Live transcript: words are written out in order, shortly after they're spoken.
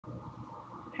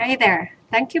Hey there,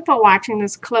 thank you for watching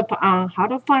this clip on how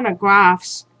to find a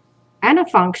graphs and a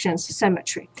function's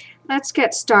symmetry. Let's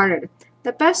get started.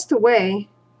 The best way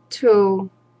to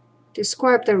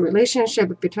describe the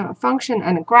relationship between a function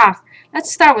and a graph,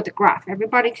 let's start with the graph.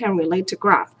 Everybody can relate to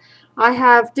graph. I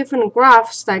have different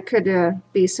graphs that could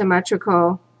be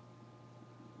symmetrical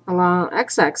along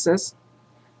x-axis.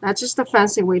 That's just a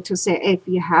fancy way to say if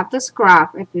you have this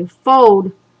graph, if you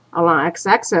fold along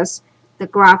x-axis, the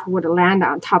graph would land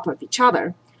on top of each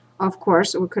other. Of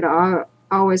course, we could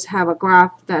always have a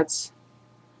graph that's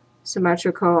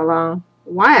symmetrical along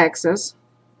y-axis.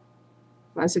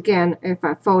 Once again, if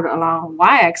I fold along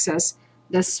y-axis,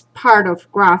 this part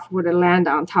of graph would land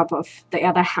on top of the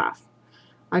other half.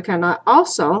 I can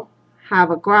also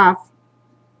have a graph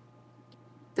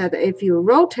that if you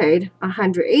rotate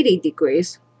 180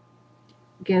 degrees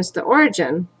against the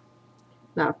origin,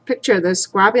 now picture this,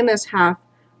 grabbing this half,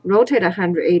 rotate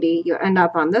 180, you end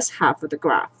up on this half of the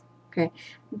graph. Okay,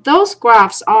 those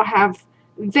graphs all have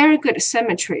very good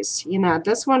symmetries. You know,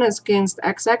 this one is against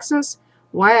x-axis,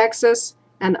 y-axis,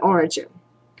 and origin.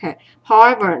 Okay,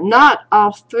 however, not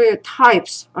all three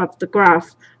types of the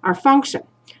graph are function.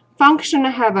 Function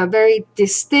have a very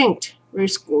distinct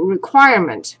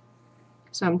requirement.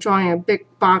 So I'm drawing a big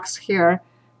box here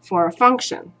for a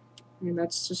function. And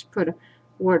let's just put a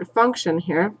word function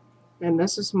here, and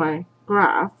this is my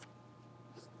graph.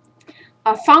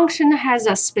 A function has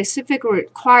a specific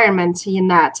requirement in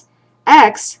that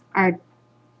x are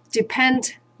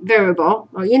dependent variable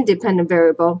or independent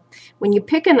variable. When you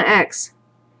pick an x,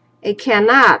 it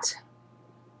cannot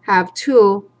have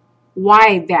two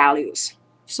y values.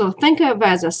 So think of it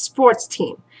as a sports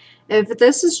team. If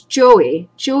this is Joey,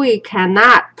 Joey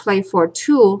cannot play for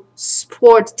two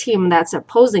sport teams that's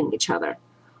opposing each other.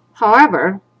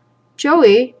 However,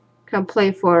 Joey can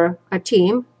play for a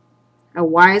team,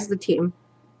 and Y is the team.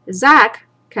 Zach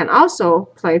can also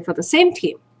play for the same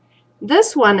team.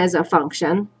 This one is a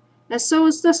function, and so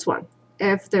is this one.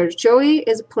 If there's Joey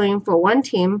is playing for one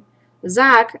team,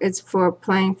 Zach is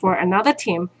playing for another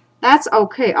team, that's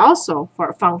okay also for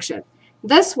a function.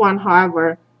 This one,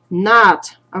 however,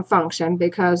 not a function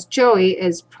because Joey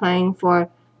is playing for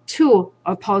two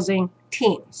opposing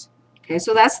teams. Okay,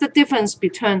 so that's the difference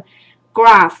between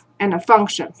graph and a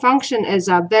function. Function is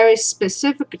a very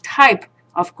specific type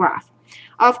of graph.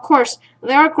 Of course,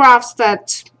 there are graphs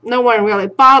that no one really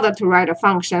bothered to write a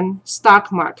function,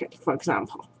 stock market, for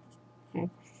example. Okay.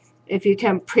 If you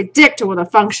can predict what a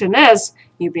function is,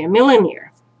 you'd be a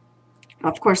millionaire.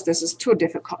 Of course, this is too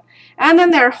difficult. And then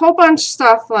there are a whole bunch of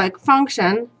stuff like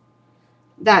function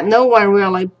that no one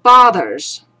really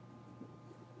bothers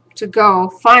to go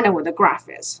find out what the graph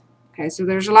is. Okay, so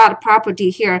there's a lot of property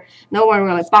here. No one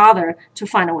really bothered to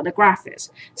find out what the graph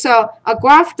is. So a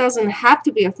graph doesn't have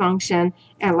to be a function,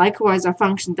 and likewise a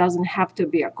function doesn't have to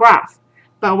be a graph.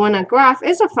 But when a graph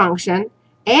is a function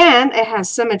and it has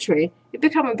symmetry, it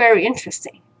becomes very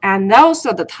interesting. And those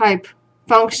are the type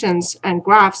functions and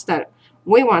graphs that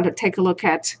we want to take a look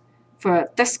at for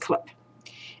this clip.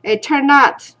 It turned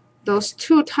out those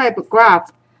two type of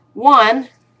graph, one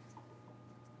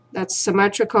that's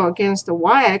symmetrical against the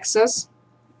y-axis.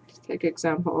 Take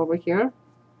example over here.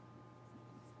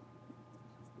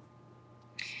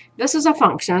 This is a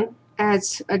function.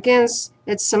 It's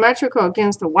symmetrical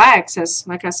against the y-axis.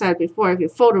 Like I said before, if you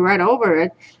fold right over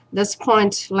it, this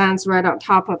point lands right on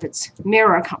top of its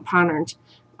mirror component,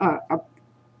 a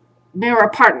mirror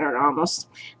partner almost.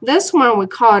 This one we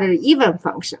call it an even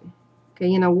function.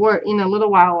 Okay, in a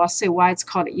little while I'll say why it's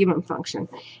called an even function.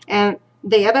 And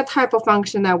the other type of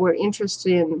function that we're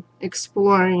interested in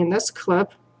exploring in this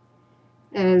clip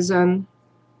is,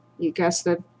 you guessed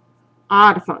it,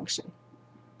 odd function.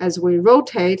 As we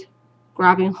rotate,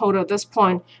 grabbing hold of this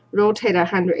point, rotate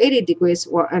 180 degrees,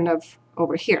 we'll end up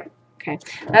over here. Okay,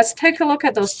 let's take a look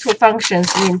at those two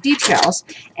functions in details,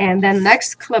 and then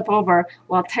next clip over,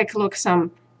 we'll take a look at some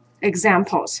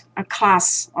examples, a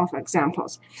class of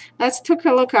examples. Let's take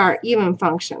a look at our even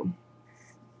function.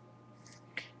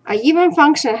 An even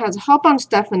function has a whole bunch of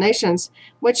definitions,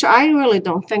 which I really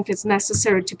don't think it's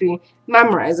necessary to be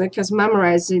memorized, because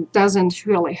memorizing doesn't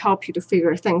really help you to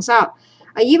figure things out.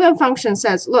 An even function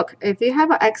says, look, if you have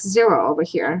an x0 over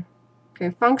here, okay,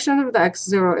 function of the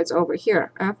x0 is over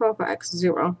here, f of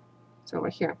x0 is over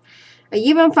here. An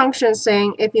even function is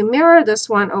saying, if you mirror this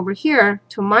one over here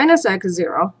to minus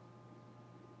x0,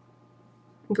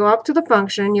 go up to the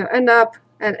function, you end up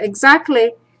at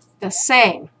exactly the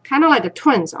same, kind of like a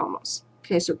twins almost.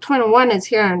 Okay, so twin 1 is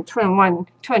here and twin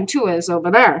 2 is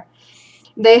over there.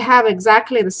 they have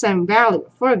exactly the same value.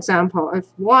 For example, if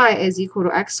y is equal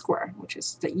to x squared, which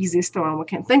is the easiest one we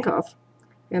can think of,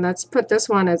 And let's put this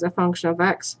one as a function of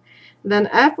x. Then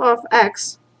f of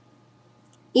x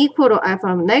equal to f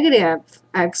of negative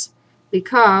x,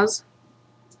 because,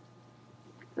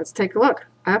 let's take a look,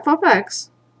 f of x,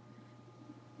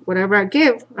 whatever I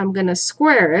give, I'm going to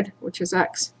square it, which is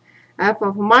x. F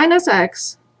of minus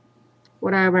x,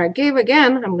 whatever I give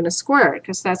again, I'm going to square it,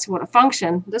 because that's what a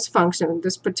function, this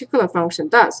particular function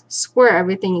does, square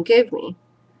everything you gave me,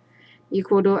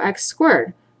 equal to x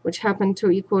squared, which happened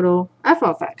to equal to f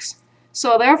of x.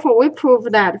 So therefore, we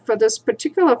prove that for this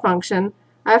particular function,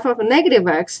 f of negative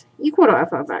x equal to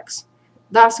f of x.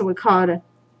 Thus, we call it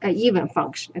an even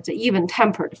function. It's an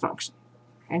even-tempered function.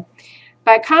 Okay?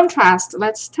 By contrast,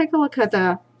 let's take a look at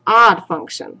the odd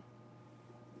function.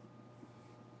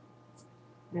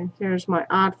 And here's my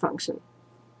odd function.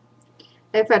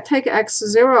 If I take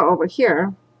x0 over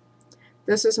here,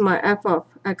 this is my f of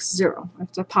x0.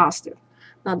 It's a positive.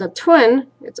 Now the twin,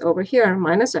 it's over here,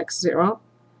 minus x0.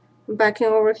 I'm backing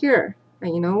over here.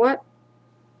 And you know what?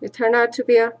 It turned out to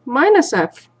be a minus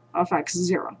f of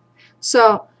x0.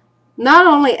 So not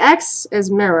only x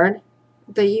is mirrored,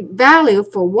 the value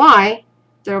for y,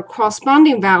 their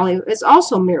corresponding value, is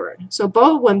also mirrored. So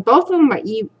when both of them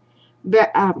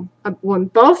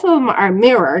are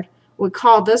mirrored, we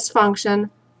call this function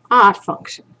odd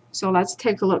function. So let's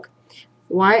take a look.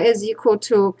 Y is equal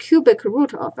to cubic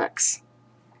root of x.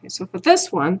 Okay, so for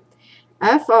this one,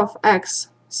 f of x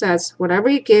says whatever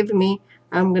you give me,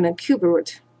 I'm going to cube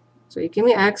root. So you give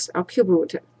me x, I'll cube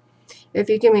root it. If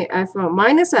you give me f of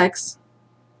minus x,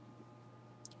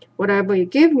 whatever you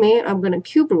give me, I'm going to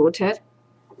cube root it.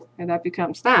 And that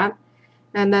becomes that.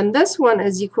 And then this one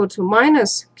is equal to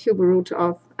minus cube root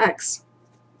of x.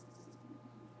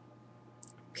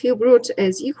 Cube root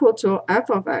is equal to f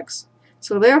of x.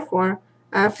 So therefore,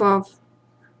 f of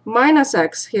minus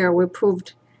x here we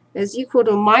proved is equal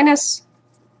to minus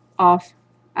of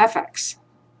fx.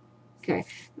 Okay,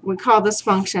 we call this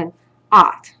function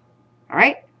odd. All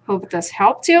right, hope this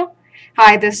helped you.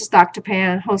 Hi, this is Dr.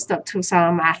 Pan, host of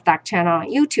Tucson Math Doc channel on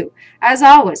YouTube. As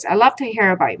always, I love to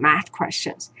hear about your math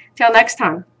questions. Till next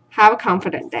time, have a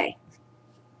confident day.